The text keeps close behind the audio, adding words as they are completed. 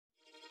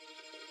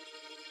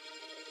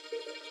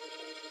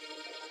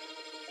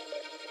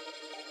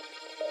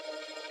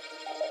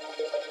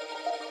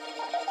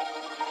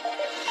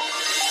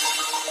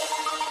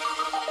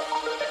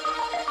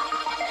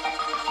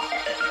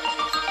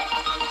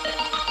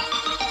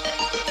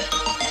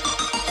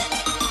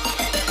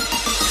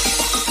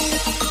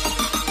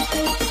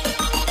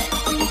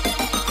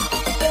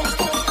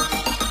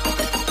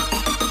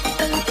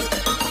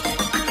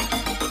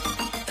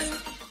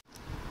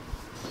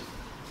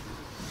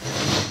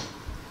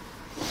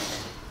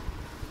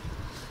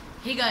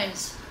Hey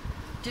guys,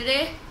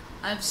 today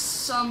I have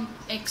some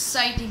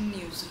exciting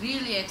news,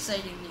 really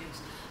exciting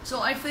news.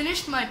 So I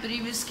finished my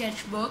previous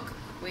sketchbook.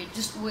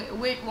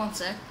 Wait one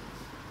sec.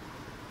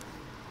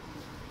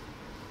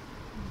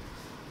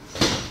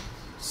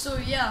 So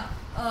yeah,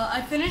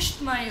 I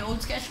finished my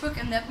old sketchbook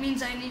and that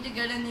means I need to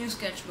get a new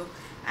sketchbook.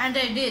 And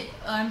I did.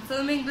 I'm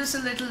filming this a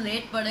little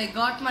late, but I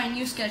got my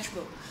new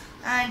sketchbook.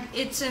 And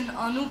it's an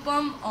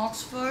Anupam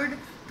Oxford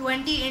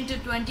 20 into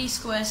 20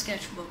 square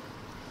sketchbook.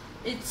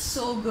 It's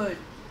so good.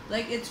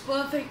 Like, it's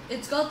perfect.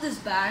 It's got this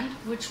band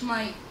which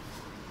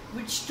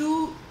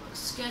two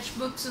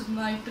sketchbooks of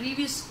my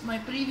previous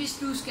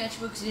two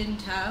sketchbooks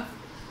didn't have.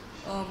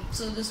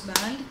 So this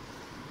band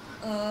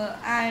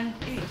and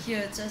here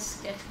it says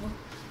sketchbook.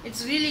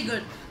 It's really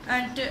good,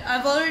 and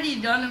I've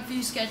already done a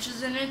few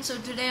sketches in it, so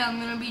today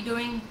I'm gonna be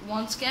doing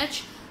one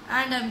sketch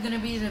and I'm gonna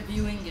be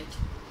reviewing it.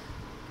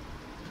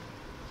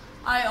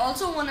 I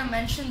also want to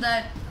mention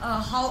that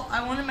how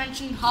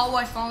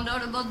I found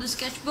out about the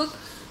sketchbook.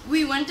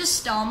 We went to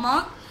Star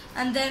Mark,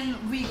 and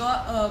then we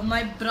got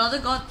my brother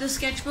got this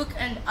sketchbook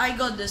and I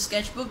got this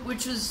sketchbook,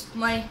 which was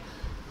my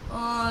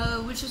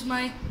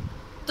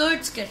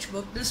third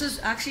sketchbook. This is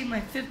actually my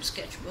fifth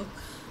sketchbook.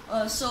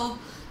 So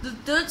the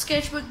third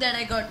sketchbook that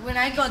I got, when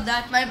I got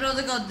that, my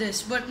brother got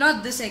this, but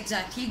not this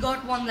exact. He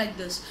got one like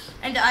this,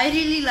 and I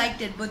really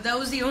liked it, but that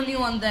was the only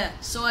one there,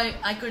 so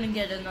I couldn't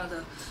get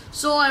another.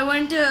 So I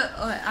went to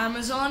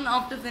Amazon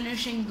after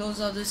finishing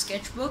those other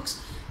sketchbooks,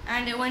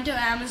 and I went to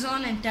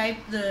Amazon and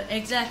typed the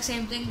exact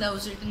same thing that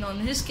was written on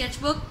his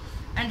sketchbook,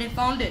 and I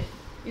found it.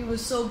 It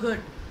was so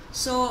good.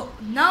 So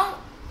now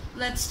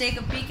let's take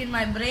a peek in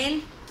my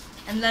brain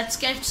and let's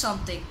sketch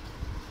something.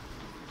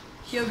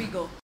 Here we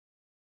go.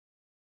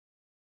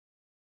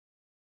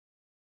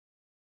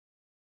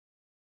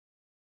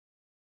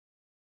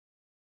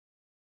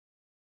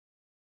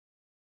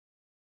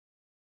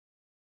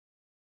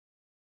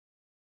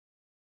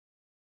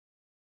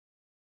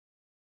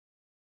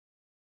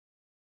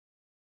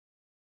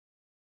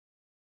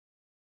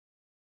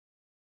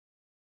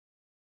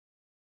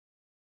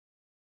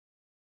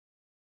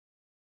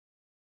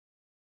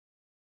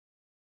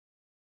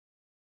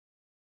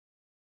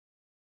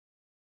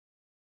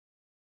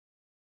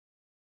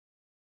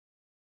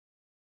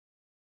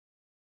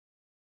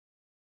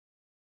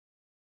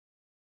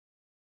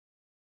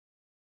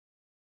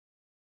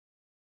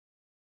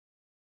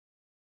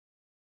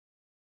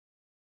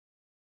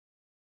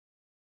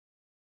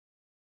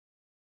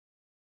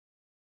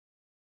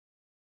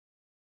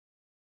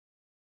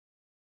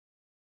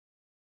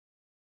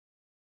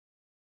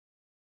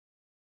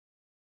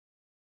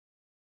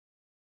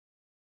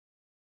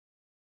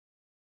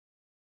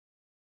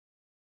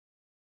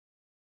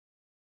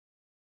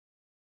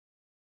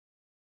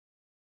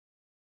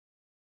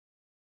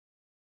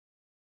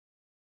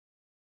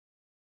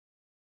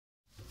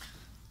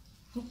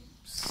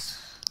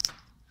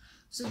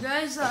 So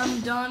guys, I'm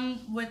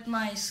done with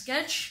my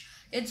sketch.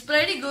 It's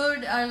pretty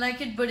good, I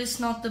like it, but it's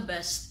not the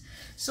best.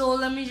 So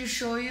let me just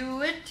show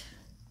you it.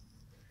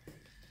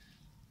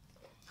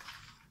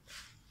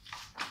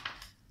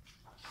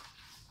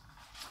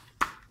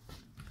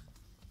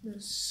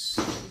 This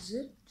is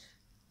it.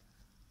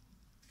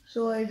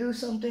 So I do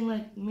something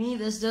like me.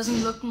 This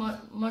doesn't look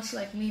much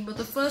like me, but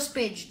the first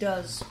page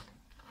does.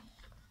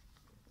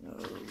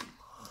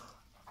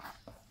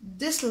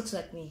 This looks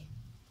like me.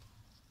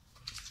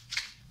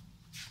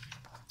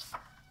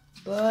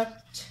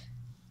 But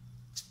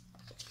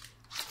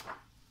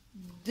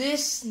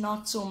this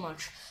not so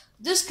much.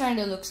 This kind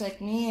of looks like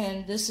me,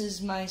 and this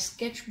is my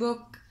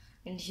sketchbook,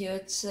 and here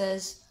it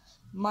says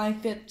my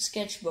fifth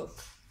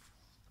sketchbook,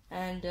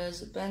 and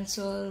there's a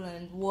pencil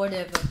and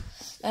whatever.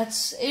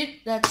 That's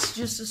it. That's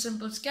just a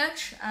simple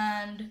sketch,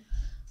 and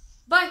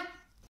bye.